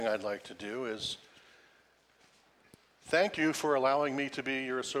I'd like to do is thank you for allowing me to be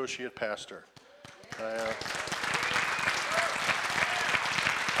your associate pastor.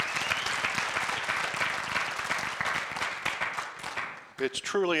 It's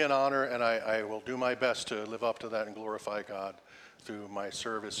truly an honor, and I will do my best to live up to that and glorify God through my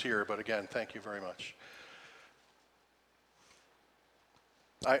service here. But again, thank you very much.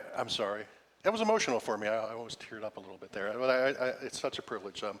 I'm sorry. That was emotional for me. I almost teared up a little bit there. But it's such a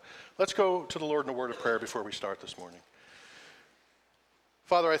privilege. Let's go to the Lord in a word of prayer before we start this morning.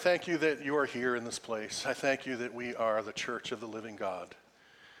 Father, I thank you that you are here in this place. I thank you that we are the church of the living God.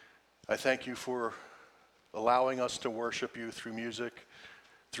 I thank you for allowing us to worship you through music,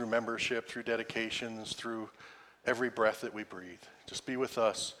 through membership, through dedications, through every breath that we breathe. Just be with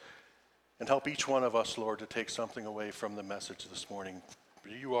us and help each one of us, Lord, to take something away from the message this morning.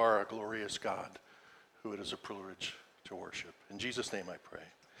 You are a glorious God who it is a privilege to worship. In Jesus' name I pray.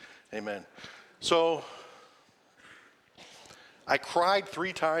 Amen. So, I cried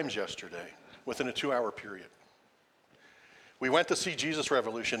 3 times yesterday within a 2-hour period. We went to see Jesus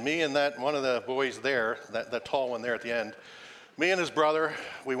Revolution. Me and that one of the boys there, that tall one there at the end, me and his brother,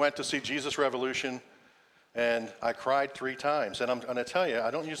 we went to see Jesus Revolution, and I cried 3 times. And I'm going to tell you,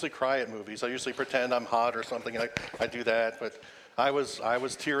 I don't usually cry at movies. I usually pretend I'm hot or something. I do that, but I was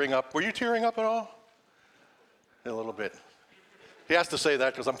tearing up. Were you tearing up at all? A little bit. He has to say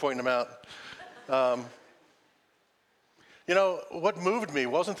that because I'm pointing him out. You know, what moved me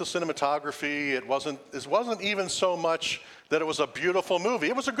wasn't the cinematography. It wasn't even so much that it was a beautiful movie.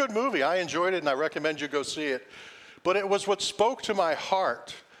 It was a good movie. I enjoyed it, and I recommend you go see it. But it was what spoke to my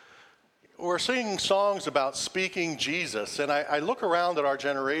heart. We're singing songs about speaking Jesus, and I look around at our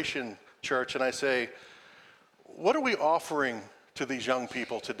generation, church, and I say, what are we offering to these young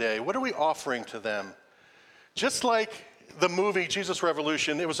people today? What are we offering to them? Just like the movie Jesus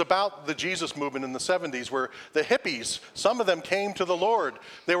Revolution, it was about the Jesus movement in the 70s where the hippies, some of them came to the Lord.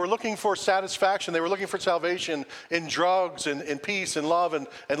 They were looking for satisfaction. They were looking for salvation in drugs and in peace and love and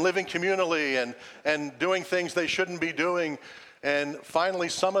living communally and doing things they shouldn't be doing. And finally,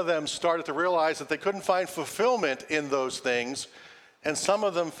 some of them started to realize that they couldn't find fulfillment in those things, and some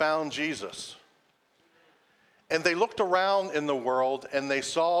of them found Jesus. And they looked around in the world and they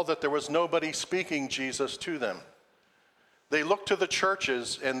saw that there was nobody speaking Jesus to them. They looked to the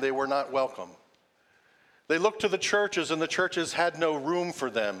churches and they were not welcome. They looked to the churches and the churches had no room for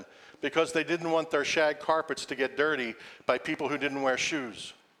them because they didn't want their shag carpets to get dirty by people who didn't wear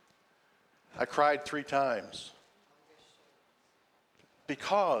shoes. I cried 3 times.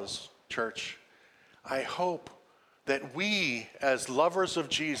 Because, church, I hope that we, as lovers of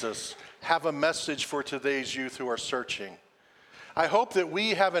Jesus, have a message for today's youth who are searching. I hope that we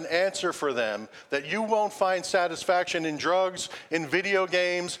have an answer for them, that you won't find satisfaction in drugs, in video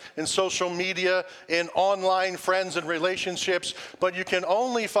games, in social media, in online friends and relationships, but you can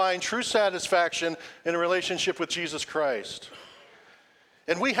only find true satisfaction in a relationship with Jesus Christ.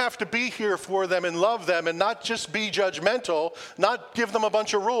 And we have to be here for them and love them and not just be judgmental, not give them a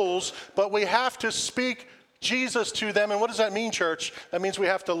bunch of rules, but we have to speak Jesus to them. And what does that mean, church? That means we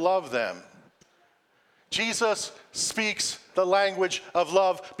have to love them. Jesus speaks the language of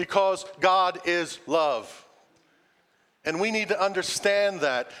love because God is love. And we need to understand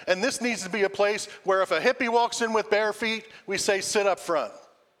that. And this needs to be a place where if a hippie walks in with bare feet, we say, sit up front.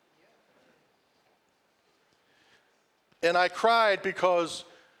 And I cried because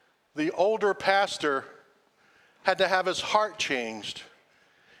the older pastor had to have his heart changed.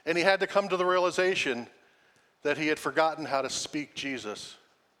 And he had to come to the realization that he had forgotten how to speak Jesus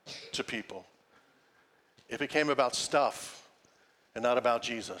to people. It became about stuff and not about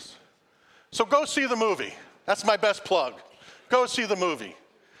Jesus. So go see the movie. That's my best plug. Go see the movie.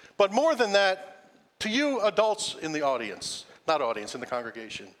 But more than that, to you adults in the audience, not audience, in the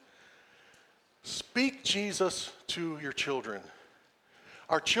congregation, speak Jesus to your children.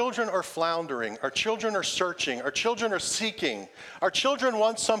 Our children are floundering. Our children are searching. Our children are seeking. Our children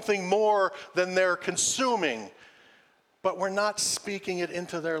want something more than they're consuming. But we're not speaking it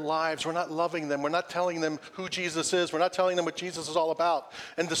into their lives. We're not loving them. We're not telling them who Jesus is. We're not telling them what Jesus is all about.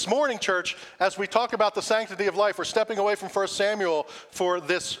 And this morning, church, as we talk about the sanctity of life, we're stepping away from 1 Samuel for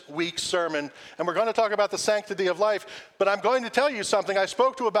this week's sermon. And we're going to talk about the sanctity of life. But I'm going to tell you something. I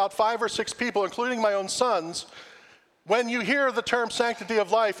spoke to about 5 or 6 people, including my own sons. When you hear the term sanctity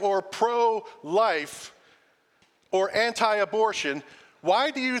of life or pro-life or anti-abortion, why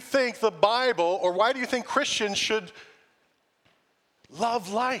do you think the Bible or why do you think Christians should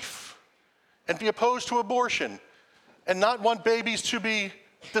love life and be opposed to abortion and not want babies to be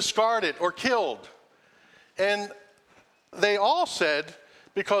discarded or killed? And they all said,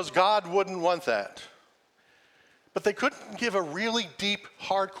 because God wouldn't want that. But they couldn't give a really deep,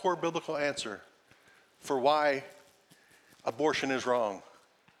 hardcore biblical answer for why abortion is wrong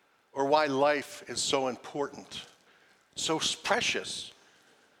or why life is so important, so precious.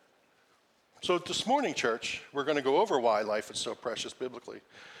 So this morning, church, we're going to go over why life is so precious biblically.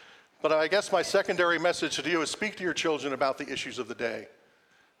 But I guess my secondary message to you is speak to your children about the issues of the day.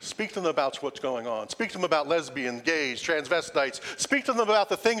 Speak to them about what's going on. Speak to them about lesbians, gays, transvestites. Speak to them about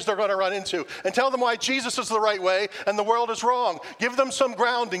the things they're going to run into. And tell them why Jesus is the right way and the world is wrong. Give them some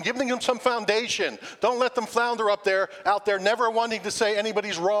grounding. Give them some foundation. Don't let them flounder out there never wanting to say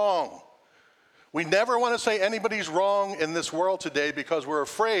anybody's wrong. We never want to say anybody's wrong in this world today because we're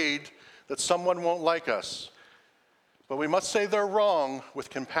afraid that someone won't like us. But we must say they're wrong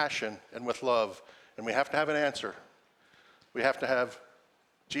with compassion and with love. And we have to have an answer. We have to have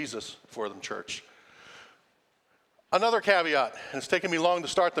Jesus for them, church. Another caveat, and it's taken me long to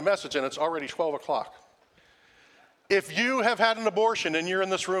start the message, and it's already 12 o'clock. If you have had an abortion and you're in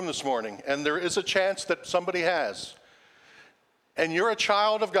this room this morning, and there is a chance that somebody has, and you're a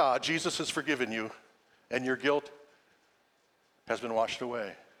child of God, Jesus has forgiven you, and your guilt has been washed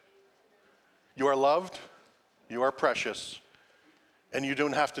away. You are loved, you are precious, and you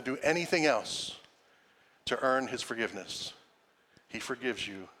don't have to do anything else to earn his forgiveness. He forgives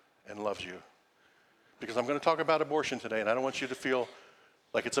you and loves you. Because I'm going to talk about abortion today, and I don't want you to feel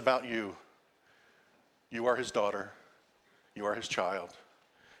like it's about you. You are his daughter. You are his child.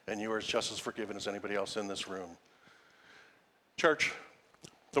 And you are just as forgiven as anybody else in this room. Church,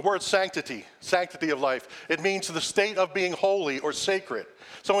 the word sanctity, sanctity of life, it means the state of being holy or sacred.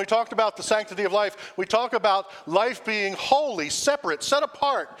 So when we talked about the sanctity of life, we talk about life being holy, separate, set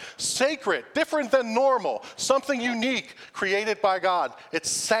apart, sacred, different than normal, something unique created by God. It's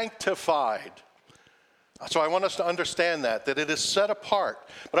sanctified. So I want us to understand that it is set apart.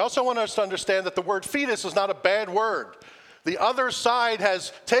 But I also want us to understand that the word fetus is not a bad word. The other side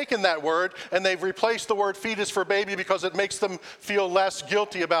has taken that word and they've replaced the word fetus for baby because it makes them feel less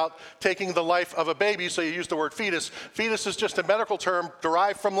guilty about taking the life of a baby, so you use the word fetus. Fetus is just a medical term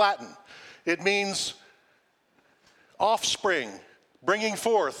derived from Latin. It means offspring, bringing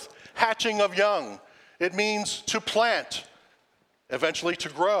forth, hatching of young. It means to plant, eventually to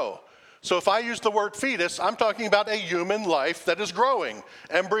grow. So if I use the word fetus, I'm talking about a human life that is growing.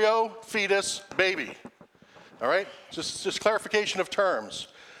 Embryo, fetus, baby. All right? Just clarification of terms.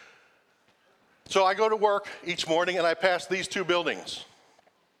 So I go to work each morning and I pass these two buildings.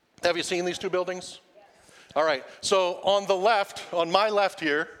 Have you seen these two buildings? All right. So on the left, on my left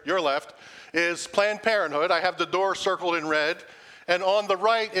here, your left, is Planned Parenthood. I have the door circled in red. And on the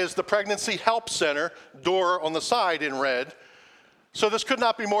right is the Pregnancy Help Center, door on the side in red. So this could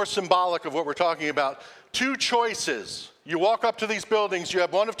not be more symbolic of what we're talking about. Two choices. You walk up to these buildings, you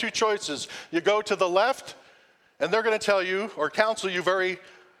have one of two choices. You go to the left, and they're going to tell you or counsel you very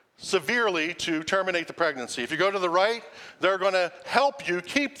severely to terminate the pregnancy. If you go to the right, they're going to help you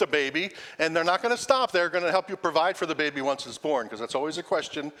keep the baby, and they're not going to stop. They're going to help you provide for the baby once it's born, because that's always a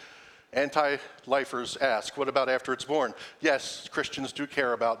question anti-lifers ask. What about after it's born? Yes, Christians do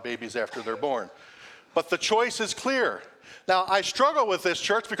care about babies after they're born. But the choice is clear. Now, I struggle with this,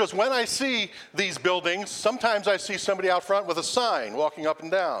 church, because when I see these buildings, sometimes I see somebody out front with a sign walking up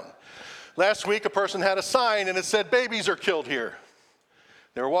and down. Last week, a person had a sign, and it said, "Babies are killed here."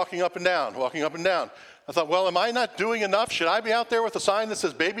 They were walking up and down, walking up and down. I thought, well, am I not doing enough? Should I be out there with a sign that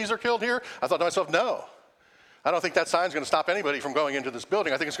says, "Babies are killed here"? I thought to myself, no. I don't think that sign's going to stop anybody from going into this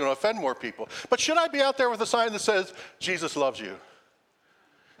building. I think it's going to offend more people. But should I be out there with a sign that says, "Jesus loves you"?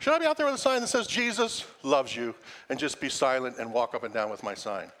 Should I be out there with a sign that says, "Jesus loves you," and just be silent and walk up and down with my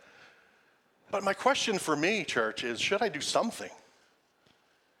sign? But my question for me, church, is should I do something?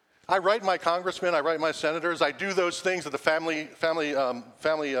 I write my congressmen, I write my senators, I do those things that the family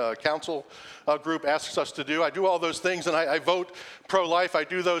council group asks us to do. I do all those things, and I vote pro-life, I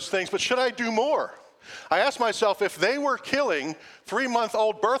do those things, but should I do more? I ask myself, if they were killing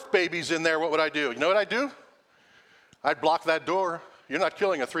 3-month-old birth babies in there, what would I do? You know what I'd do? I'd block that door. You're not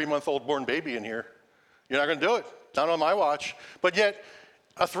killing a 3-month-old born baby in here. You're not going to do it. Not on my watch. But yet,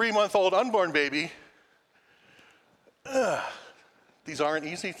 a 3-month-old unborn baby, these aren't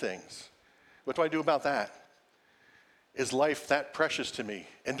easy things. What do I do about that? Is life that precious to me?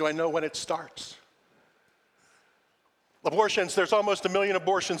 And do I know when it starts? Abortions, there's almost 1 million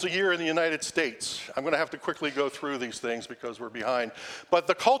abortions a year in the United States. I'm going to have to quickly go through these things because we're behind. But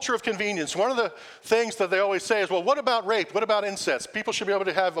the culture of convenience, one of the things that they always say is, well, what about rape? What about incest? People should be able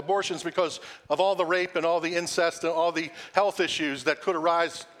to have abortions because of all the rape and all the incest and all the health issues that could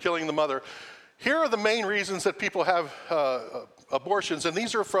arise killing the mother. Here are the main reasons that people have abortions, and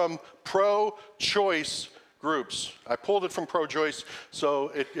these are from pro-choice groups. I pulled it from pro-choice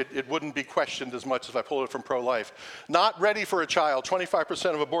so it wouldn't be questioned as much as I pulled it from pro-life. Not ready for a child.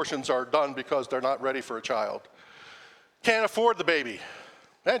 25% of abortions are done because they're not ready for a child. Can't afford the baby.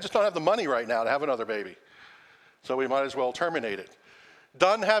 I just don't have the money right now to have another baby. So we might as well terminate it.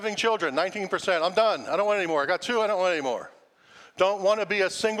 Done having children, 19%. I'm done. I don't want any more. I got 2, I don't want any more. Don't want to be a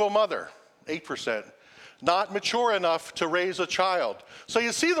single mother, 8%. Not mature enough to raise a child. So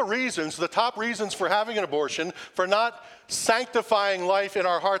you see the reasons, the top reasons for having an abortion, for not sanctifying life in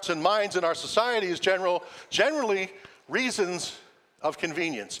our hearts and minds in our society is generally reasons of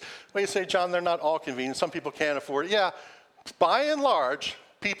convenience. Well, you say, John, they're not all convenient. Some people can't afford it. Yeah, by and large,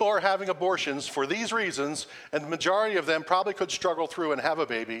 people are having abortions for these reasons, and the majority of them probably could struggle through and have a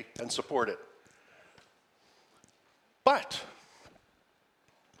baby and support it. But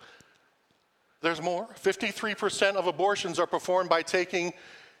there's more. 53% of abortions are performed by taking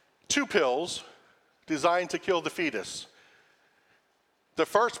 2 pills designed to kill the fetus. The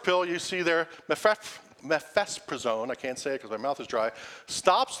first pill you see there, mifepristone, I can't say it because my mouth is dry,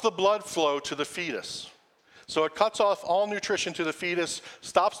 stops the blood flow to the fetus. So it cuts off all nutrition to the fetus,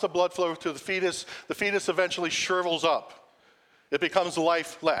 stops the blood flow to the fetus eventually shrivels up. It becomes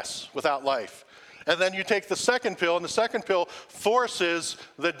lifeless, without life. And then you take the second pill, and the second pill forces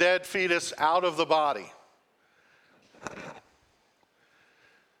the dead fetus out of the body.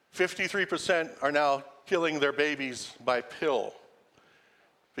 53% are now killing their babies by pill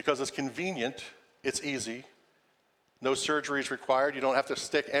because it's convenient, it's easy, no surgery is required, you don't have to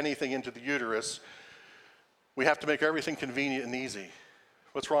stick anything into the uterus. We have to make everything convenient and easy.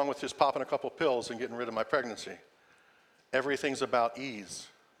 What's wrong with just popping a couple pills and getting rid of my pregnancy? Everything's about ease.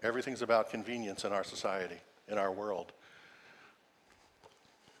 Everything's about convenience in our society, in our world.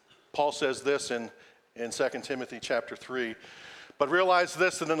 Paul says this in 2 Timothy chapter 3, but realize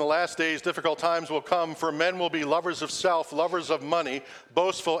this, that in the last days difficult times will come, for men will be lovers of self, lovers of money,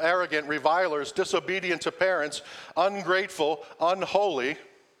 boastful, arrogant, revilers, disobedient to parents, ungrateful, unholy,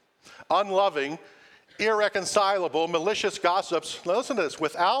 unloving, irreconcilable, malicious gossips. Now listen to this,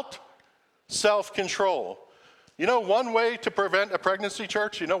 without self-control. You know one way to prevent a pregnancy,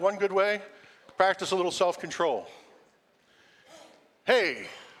 church? You know one good way? Practice a little self-control. Hey,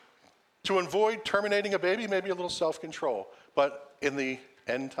 to avoid terminating a baby, maybe a little self-control. But in the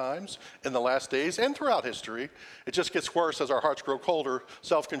end times, in the last days, and throughout history, it just gets worse as our hearts grow colder.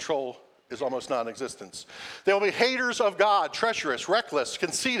 Self-control is almost non-existent. They will be haters of God, treacherous, reckless,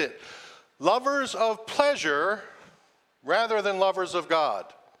 conceited, lovers of pleasure rather than lovers of God.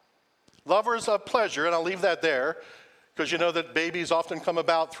 Lovers of pleasure, and I'll leave that there, because you know that babies often come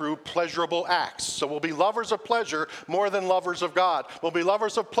about through pleasurable acts. So we'll be lovers of pleasure more than lovers of God. We'll be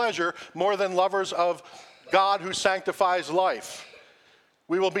lovers of pleasure more than lovers of God who sanctifies life.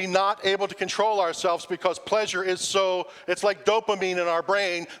 We will be not able to control ourselves because pleasure is it's like dopamine in our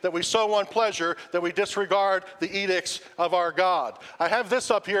brain that we so want pleasure that we disregard the edicts of our God. I have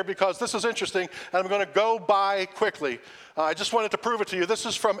this up here because this is interesting, and I'm going to go by quickly. I just wanted to prove it to you. This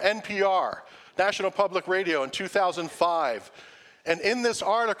is from NPR, National Public Radio, in 2005. And in this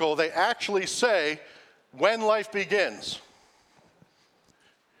article, they actually say when life begins.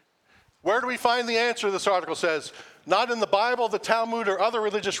 Where do we find the answer, this article says? Not in the Bible, the Talmud, or other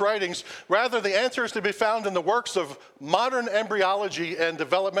religious writings. Rather, the answer is to be found in the works of modern embryology and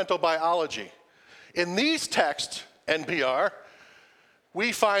developmental biology. In these texts, NPR,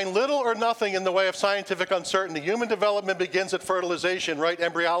 we find little or nothing in the way of scientific uncertainty. Human development begins at fertilization, write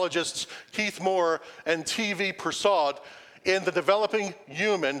embryologists Keith Moore and T.V. Persaud in The Developing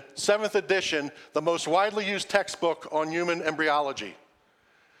Human, 7th edition, the most widely used textbook on human embryology.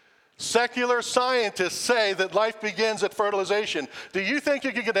 Secular scientists say that life begins at fertilization. Do you think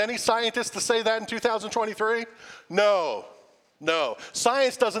you could get any scientist to say that in 2023? No.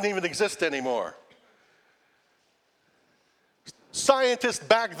 Science doesn't even exist anymore. Scientists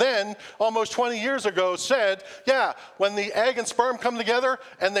back then, almost 20 years ago, said, yeah, when the egg and sperm come together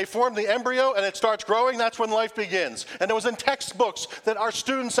and they form the embryo and it starts growing, that's when life begins. And it was in textbooks that our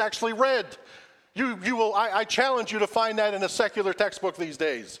students actually read. I challenge you to find that in a secular textbook these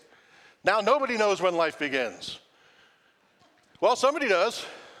days. Now nobody knows when life begins. Well, somebody does.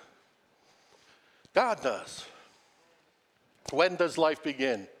 God does. When does life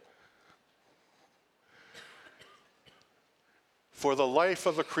begin? For the life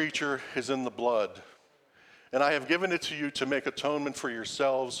of a creature is in the blood, and I have given it to you to make atonement for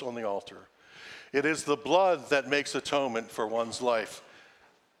yourselves on the altar. It is the blood that makes atonement for one's life.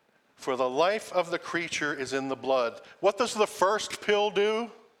 For the life of the creature is in the blood. What does the first pill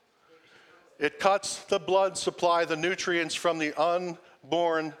do? It cuts the blood supply, the nutrients from the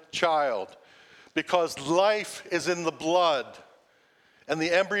unborn child, because life is in the blood. And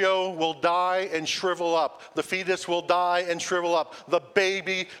the embryo will die and shrivel up. The fetus will die and shrivel up. The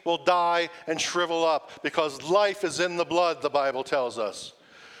baby will die and shrivel up, because life is in the blood, the Bible tells us.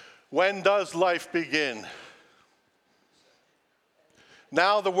 When does life begin?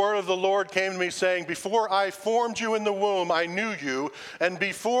 Now the word of the Lord came to me, saying, before I formed you in the womb, I knew you, and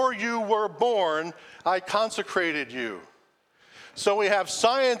before you were born, I consecrated you. So we have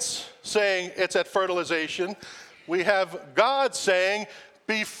science saying it's at fertilization. We have God saying,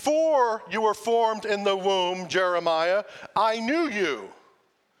 before you were formed in the womb, Jeremiah, I knew you.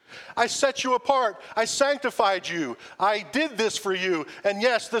 I set you apart. I sanctified you. I did this for you. And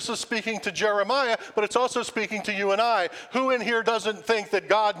yes, this is speaking to Jeremiah, but it's also speaking to you and I. Who in here doesn't think that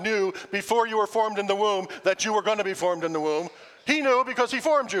God knew before you were formed in the womb that you were going to be formed in the womb? He knew because he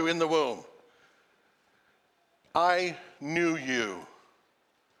formed you in the womb. I knew you.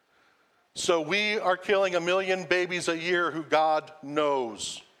 So we are killing 1 million babies a year who God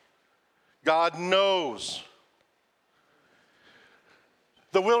knows. God knows.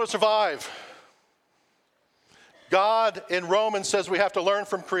 The will to survive. God in Romans says we have to learn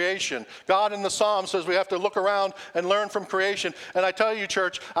from creation. God in the Psalms says we have to look around and learn from creation. And I tell you,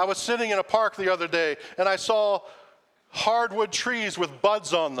 church, I was sitting in a park the other day and I saw hardwood trees with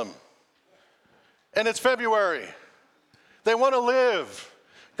buds on them. And it's February. They want to live.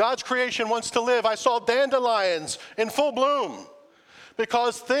 God's creation wants to live. I saw dandelions in full bloom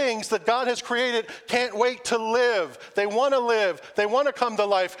because things that God has created can't wait to live. They want to live. They want to come to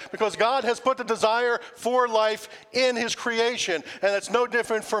life because God has put the desire for life in his creation. And it's no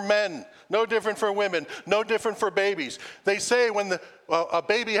different for men, no different for women, no different for babies. They say when a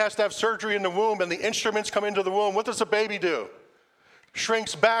baby has to have surgery in the womb and the instruments come into the womb, what does a baby do?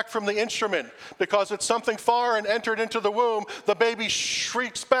 Shrinks back from the instrument because it's something foreign entered into the womb. The baby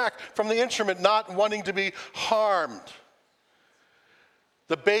shrieks back from the instrument, not wanting to be harmed.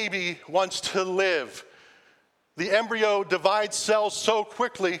 The baby wants to live. The embryo divides cells so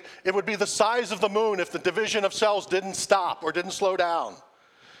quickly, it would be the size of the moon if the division of cells didn't stop or didn't slow down.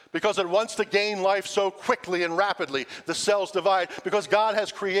 Because it wants to gain life so quickly and rapidly, the cells divide, because God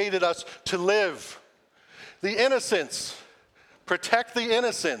has created us to live. The innocence. Protect the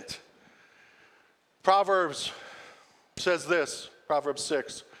innocent. Proverbs says this, Proverbs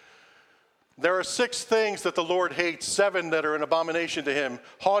 6. There are 6 things that the Lord hates, 7 that are an abomination to him.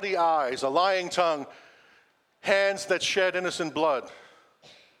 Haughty eyes, a lying tongue, hands that shed innocent blood.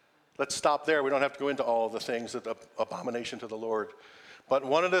 Let's stop there. We don't have to go into all the things that are abomination to the Lord. But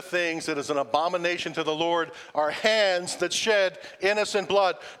one of the things that is an abomination to the Lord are hands that shed innocent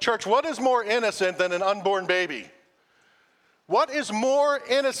blood. Church, what is more innocent than an unborn baby? What is more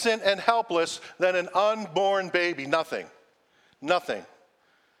innocent and helpless than an unborn baby? Nothing. Nothing.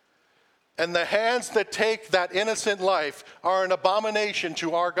 And the hands that take that innocent life are an abomination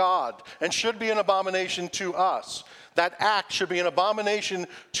to our God and should be an abomination to us. That act should be an abomination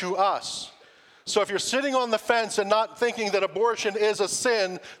to us. So if you're sitting on the fence and not thinking that abortion is a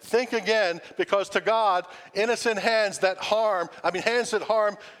sin, think again, because to God, innocent hands that harm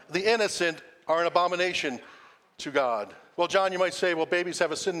the innocent are an abomination to God. Well, John, you might say, well, babies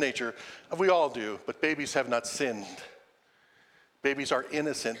have a sin nature. We all do, but babies have not sinned. Babies are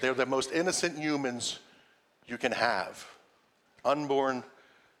innocent. They're the most innocent humans you can have. Unborn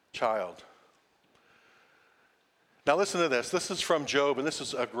child. Now listen to this. This is from Job, and this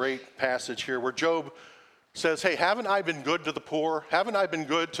is a great passage here where Job says, hey, haven't I been good to the poor? Haven't I been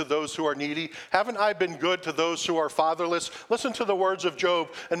good to those who are needy? Haven't I been good to those who are fatherless? Listen to the words of Job,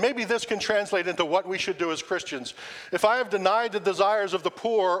 and maybe this can translate into what we should do as Christians. If I have denied the desires of the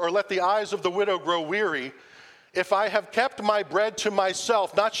poor or let the eyes of the widow grow weary, if I have kept my bread to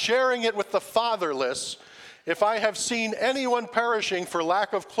myself, not sharing it with the fatherless, if I have seen anyone perishing for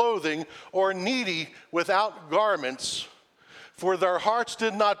lack of clothing or needy without garments, for their hearts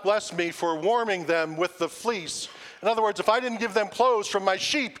did not bless me for warming them with the fleece. In other words, if I didn't give them clothes from my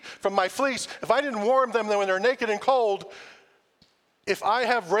sheep, from my fleece, if I didn't warm them when they're naked and cold, if I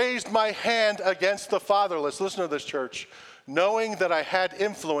have raised my hand against the fatherless, listen to this, church, knowing that I had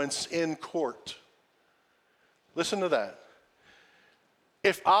influence in court. Listen to that.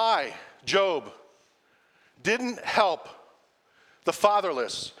 If I, Job, didn't help the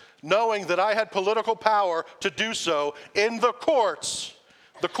fatherless, knowing that I had political power to do so in the courts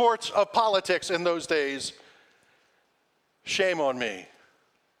of politics in those days, shame on me.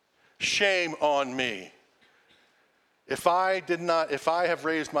 Shame on me. If I have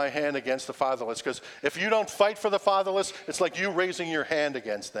raised my hand against the fatherless, because if you don't fight for the fatherless, it's like you raising your hand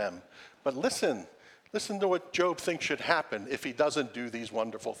against them. But listen to what Job thinks should happen if he doesn't do these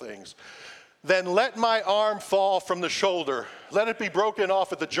wonderful things. Then let my arm fall from the shoulder. Let it be broken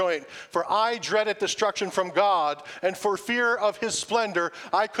off at the joint. For I dreaded destruction from God, and for fear of his splendor,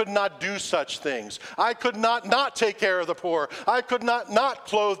 I could not do such things. I could not take care of the poor. I could not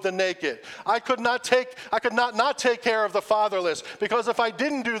clothe the naked. I could not take care of the fatherless. Because if I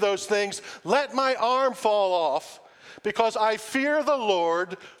didn't do those things, let my arm fall off, because I fear the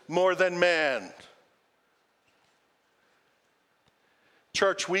Lord more than man.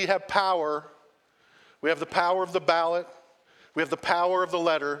 Church, we have power. We have the power of the ballot. We have the power of the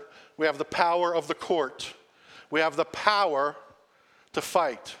letter. We have the power of the court. We have the power to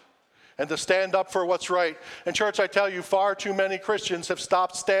fight and to stand up for what's right. And church, I tell you, far too many Christians have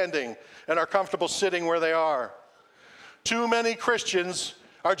stopped standing and are comfortable sitting where they are. Too many Christians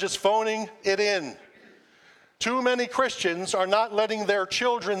are just phoning it in. Too many Christians are not letting their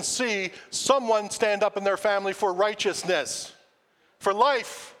children see someone stand up in their family for righteousness. For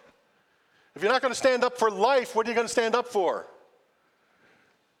life. If you're not going to stand up for life, what are you going to stand up for?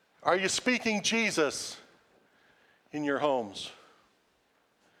 Are you speaking Jesus in your homes?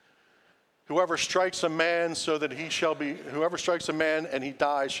 Whoever strikes a man whoever strikes a man and he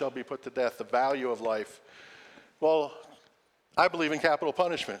dies shall be put to death. The value of life. Well, I believe in capital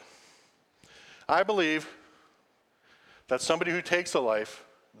punishment. I believe that somebody who takes a life,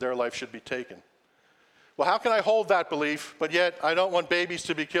 their life should be taken. Well, how can I hold that belief, but yet I don't want babies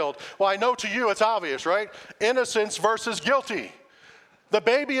to be killed? Well, I know to you it's obvious, right? Innocence versus guilty. The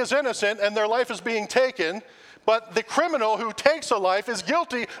baby is innocent and their life is being taken, but the criminal who takes a life is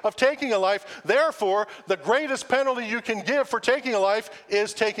guilty of taking a life. Therefore, the greatest penalty you can give for taking a life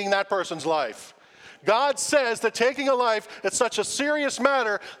is taking that person's life. God says that taking a life is such a serious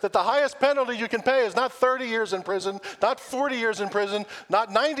matter that the highest penalty you can pay is not 30 years in prison, not 40 years in prison,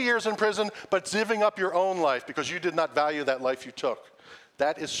 not 90 years in prison, but giving up your own life because you did not value that life you took.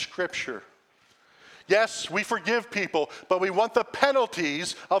 That is Scripture. Yes, we forgive people, but we want the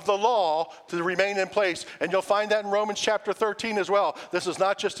penalties of the law to remain in place. And you'll find that in Romans chapter 13 as well. This is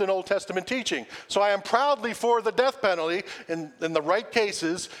not just an Old Testament teaching. So I am proudly for the death penalty in the right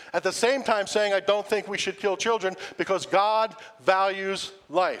cases, at the same time saying I don't think we should kill children because God values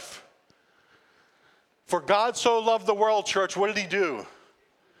life. For God so loved the world, church, what did he do?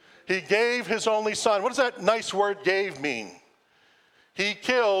 He gave his only son. What does that nice word gave mean? He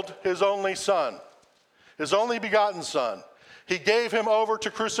killed his only son. His only begotten son. He gave him over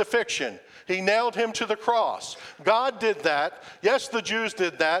to crucifixion. He nailed him to the cross. God did that. Yes, the Jews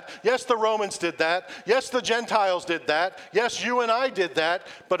did that. Yes, the Romans did that. Yes, the Gentiles did that. Yes, you and I did that.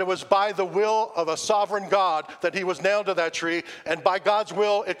 But it was by the will of a sovereign God that he was nailed to that tree. And by God's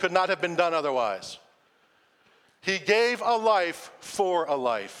will, it could not have been done otherwise. He gave a life for a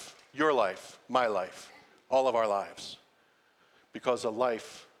life. Your life, my life, all of our lives. Because a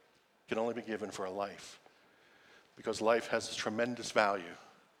life can only be given for a life. Because life has tremendous value.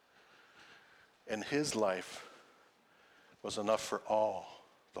 And his life was enough for all,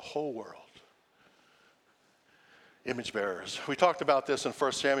 the whole world. Image bearers. We talked about this in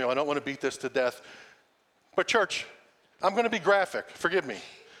 1 Samuel. I don't want to beat this to death. But church, I'm going to be graphic. Forgive me.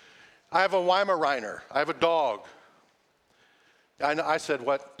 I have a Weimaraner. I have a dog. I said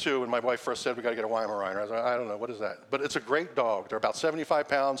what too when my wife first said we got to get a Weimaraner. I was like, I don't know, what is that? But it's a great dog. They're about 75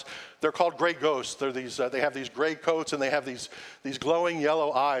 pounds. They're called gray ghosts. They're these. They have these gray coats and they have these glowing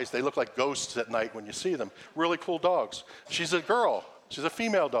yellow eyes. They look like ghosts at night when you see them. Really cool dogs. She's a girl. She's a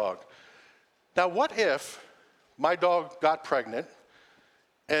female dog. Now, what if my dog got pregnant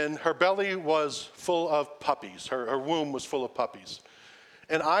and her belly was full of puppies? Her womb was full of puppies.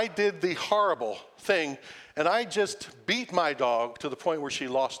 And I did the horrible thing, and I just beat my dog to the point where she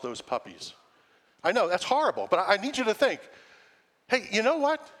lost those puppies. I know, that's horrible, but I need you to think, hey, you know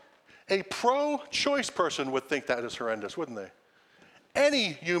what? A pro-choice person would think that is horrendous, wouldn't they?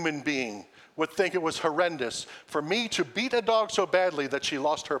 Any human being would think it was horrendous for me to beat a dog so badly that she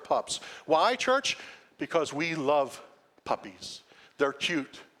lost her pups. Why, church? Because we love puppies. They're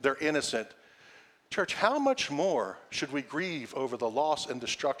cute, they're innocent. Church, how much more should we grieve over the loss and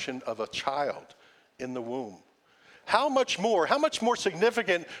destruction of a child in the womb? How much more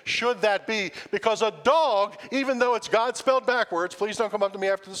significant should that be? Because a dog, even though it's God spelled backwards, please don't come up to me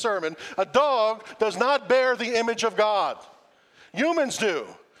after the sermon, a dog does not bear the image of God. Humans do.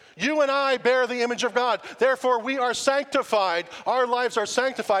 You and I bear the image of God. Therefore, we are sanctified. Our lives are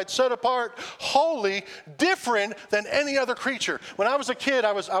sanctified, set apart, holy, different than any other creature. When I was a kid,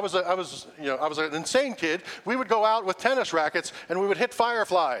 I was an insane kid. We would go out with tennis rackets and we would hit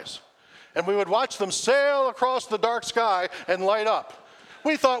fireflies. And we would watch them sail across the dark sky and light up.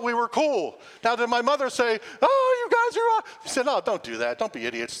 We thought we were cool. Now, did my mother say, oh, you guys are She said, no, don't do that. Don't be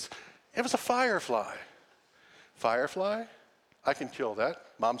idiots. It was a firefly. Firefly? I can kill that.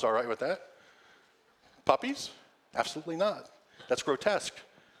 Mom's all right with that. Puppies? Absolutely not. That's grotesque.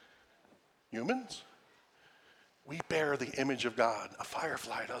 Humans? We bear the image of God. A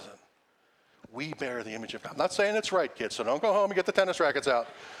firefly doesn't. We bear the image of God. I'm not saying it's right, kids, so don't go home and get the tennis rackets out.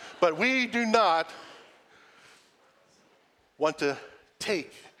 But we do not want to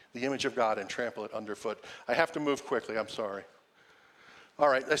take the image of God and trample it underfoot. I have to move quickly. I'm sorry. All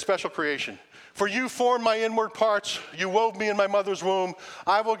right, a special creation. For you formed my inward parts. You wove me in my mother's womb.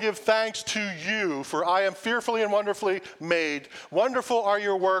 I will give thanks to you, for I am fearfully and wonderfully made. Wonderful are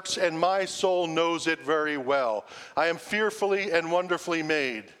your works, and my soul knows it very well. I am fearfully and wonderfully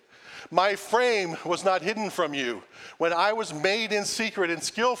made. My frame was not hidden from you. When I was made in secret and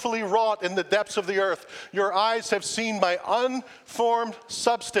skillfully wrought in the depths of the earth, your eyes have seen my unformed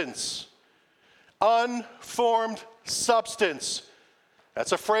substance. Unformed substance.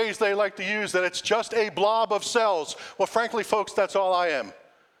 That's a phrase they like to use, that it's just a blob of cells. Well, frankly, folks, that's all I am.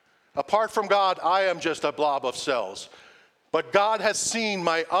 Apart from God, I am just a blob of cells. But God has seen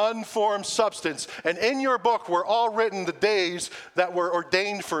my unformed substance, and in your book were all written the days that were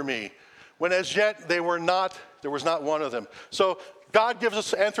ordained for me, when as yet there was not one of them. So God gives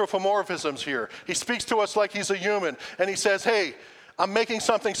us anthropomorphisms here. He speaks to us like he's a human, and he says, hey, I'm making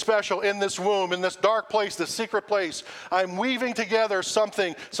something special in this womb, in this dark place, this secret place. I'm weaving together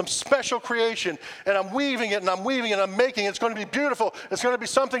something, some special creation, and I'm weaving it, and I'm weaving it, and I'm making it. It's going to be beautiful. It's going to be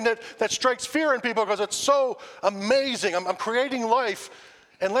something that strikes fear in people because it's so amazing. I'm creating life,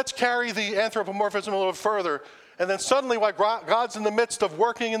 and let's carry the anthropomorphism a little further. And then suddenly, while God's in the midst of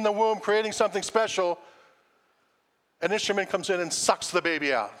working in the womb, creating something special, an instrument comes in and sucks the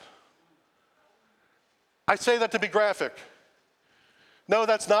baby out. I say that to be graphic. No,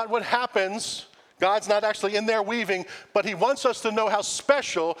 that's not what happens. God's not actually in there weaving, but he wants us to know how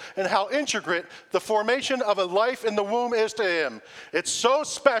special and how intricate the formation of a life in the womb is to him. It's so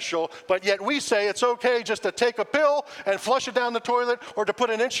special, but yet we say it's okay just to take a pill and flush it down the toilet or to put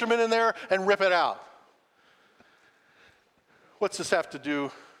an instrument in there and rip it out. What's this have to do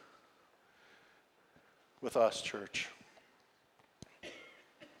with us, church?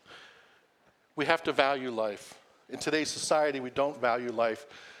 We have to value life. In today's society, we don't value life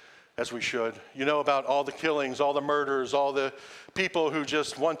as we should. You know about all the killings, all the murders, all the people who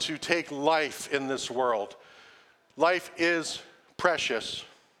just want to take life in this world. Life is precious.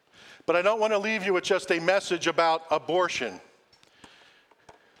 But I don't want to leave you with just a message about abortion.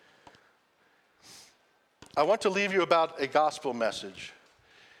 I want to leave you about a gospel message.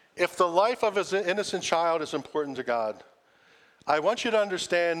 If the life of an innocent child is important to God, I want you to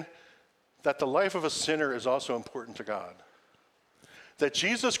understand that the life of a sinner is also important to God. That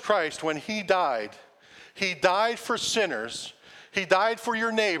Jesus Christ, when he died for sinners. He died for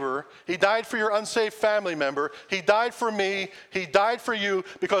your neighbor. He died for your unsaved family member. He died for me. He died for you,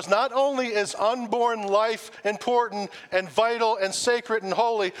 because not only is unborn life important and vital and sacred and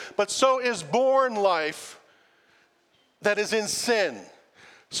holy, but so is born life that is in sin.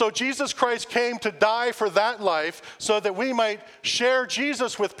 So Jesus Christ came to die for that life so that we might share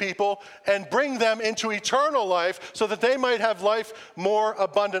Jesus with people and bring them into eternal life so that they might have life more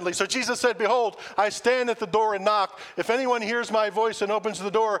abundantly. So Jesus said, behold, I stand at the door and knock. If anyone hears my voice and opens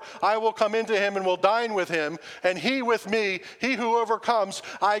the door, I will come into him and will dine with him, and he with me. He who overcomes,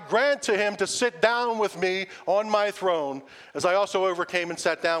 I grant to him to sit down with me on my throne, as I also overcame and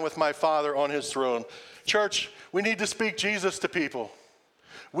sat down with my Father on his throne. Church, we need to speak Jesus to people.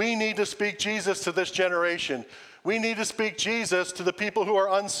 We need to speak Jesus to this generation. We need to speak Jesus to the people who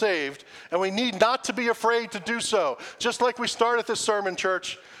are unsaved, and we need not to be afraid to do so. Just like we started this sermon,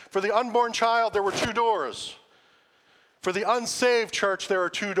 church, for the unborn child, there were 2 doors. For the unsaved, church, there are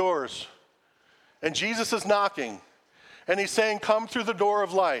 2 doors. And Jesus is knocking, and he's saying, come through the door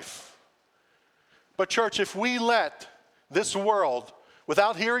of life. But church, if we let this world,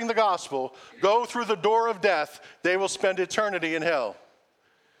 without hearing the gospel, go through the door of death, they will spend eternity in hell,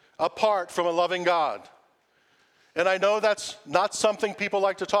 apart from a loving God. And I know that's not something people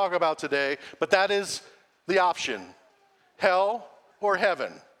like to talk about today, but that is the option. Hell or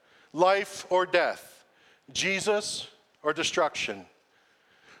heaven, life or death, Jesus or destruction.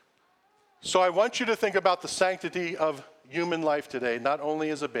 So I want you to think about the sanctity of human life today, not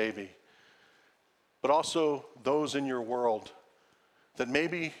only as a baby, but also those in your world that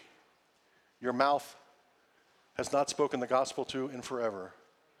maybe your mouth has not spoken the gospel to in forever.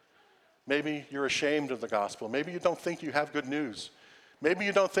 Maybe you're ashamed of the gospel. Maybe you don't think you have good news. Maybe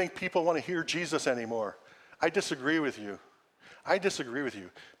you don't think people want to hear Jesus anymore. I disagree with you. I disagree with you.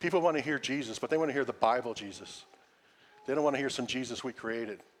 People want to hear Jesus, but they want to hear the Bible Jesus. They don't want to hear some Jesus we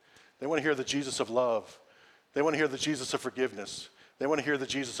created. They want to hear the Jesus of love. They want to hear the Jesus of forgiveness. They want to hear the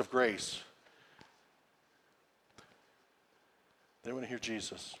Jesus of grace. They want to hear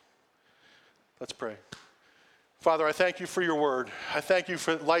Jesus. Let's pray. Father, I thank you for your word. I thank you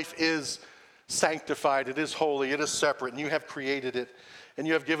for life is sanctified. It is holy. It is separate, and you have created it. And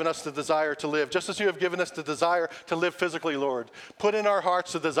you have given us the desire to live, just as you have given us the desire to live physically, Lord. Put in our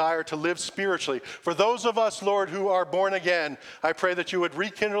hearts the desire to live spiritually. For those of us, Lord, who are born again, I pray that you would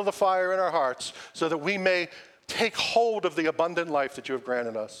rekindle the fire in our hearts so that we may take hold of the abundant life that you have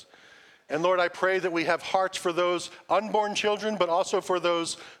granted us. And Lord, I pray that we have hearts for those unborn children, but also for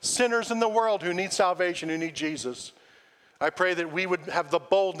those sinners in the world who need salvation, who need Jesus. I pray that we would have the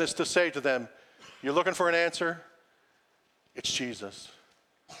boldness to say to them, you're looking for an answer? It's Jesus.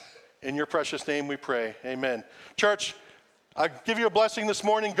 In your precious name we pray. Amen. Church, I give you a blessing this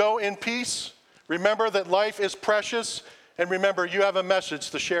morning. Go in peace. Remember that life is precious. And remember, you have a message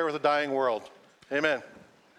to share with a dying world. Amen.